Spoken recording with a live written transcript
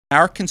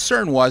Our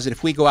concern was that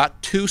if we go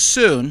out too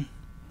soon,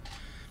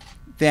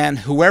 then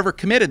whoever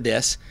committed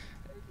this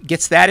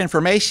gets that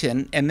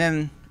information, and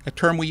then a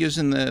term we use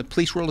in the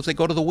police world is they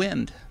go to the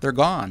wind. They're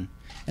gone.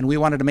 And we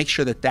wanted to make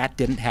sure that that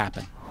didn't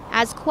happen.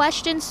 As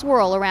questions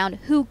swirl around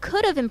who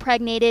could have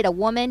impregnated a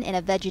woman in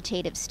a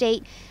vegetative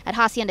state at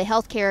Hacienda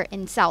HealthCare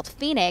in South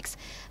Phoenix,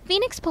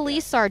 Phoenix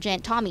Police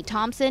Sergeant Tommy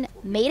Thompson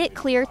made it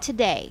clear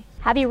today.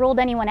 Have you ruled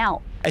anyone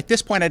out? At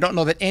this point, I don't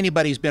know that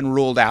anybody's been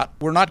ruled out.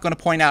 We're not going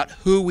to point out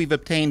who we've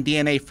obtained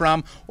DNA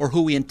from or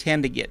who we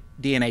intend to get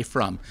DNA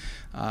from.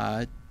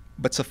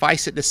 But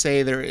suffice it to say,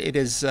 it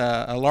is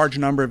a large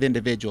number of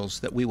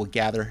individuals that we will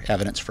gather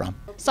evidence from.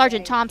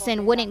 Sergeant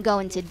Thompson wouldn't go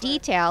into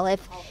detail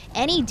if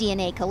any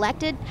DNA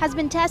collected has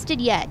been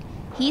tested yet.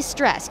 He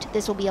stressed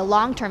this will be a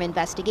long-term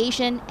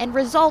investigation and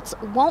results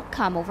won't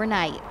come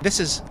overnight. This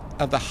is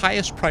of the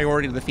highest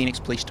priority to the Phoenix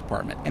Police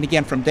Department. And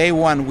again, from day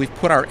one, we've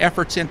put our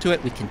efforts into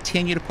it. We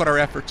continue to put our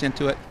efforts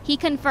into it. He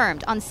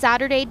confirmed on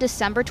Saturday,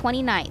 December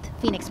 29th,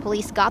 Phoenix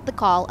police got the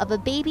call of a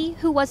baby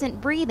who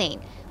wasn't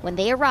breathing. When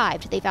they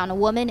arrived, they found a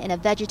woman in a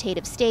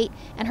vegetative state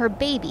and her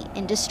baby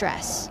in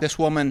distress. This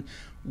woman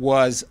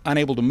was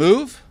unable to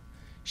move.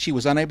 She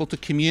was unable to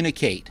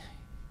communicate.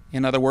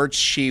 In other words,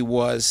 she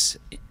was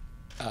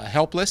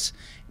helpless,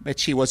 but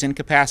she was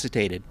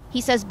incapacitated.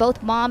 He says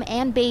both mom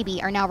and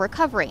baby are now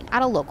recovering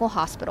at a local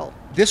hospital.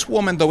 This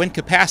woman, though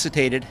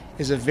incapacitated,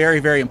 is a very,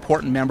 very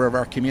important member of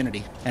our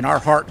community, and our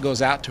heart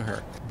goes out to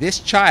her. This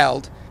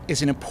child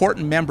is an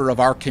important member of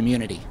our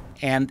community,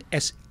 and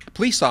as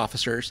police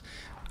officers,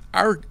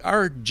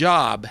 our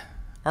job,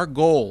 our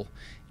goal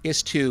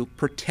is to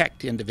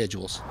protect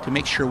individuals, to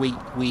make sure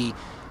we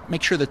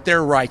make sure that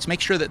their rights, make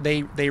sure that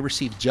they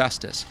receive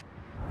justice.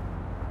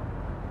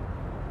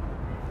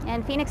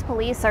 And Phoenix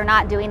police are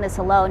not doing this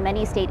alone.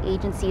 Many state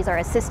agencies are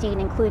assisting,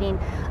 including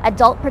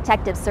Adult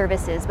Protective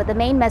Services. But the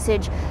main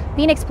message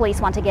Phoenix police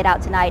want to get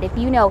out tonight, if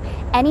you know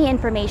any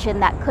information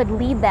that could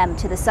lead them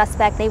to the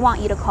suspect, they want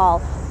you to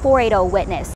call 480-WITNESS.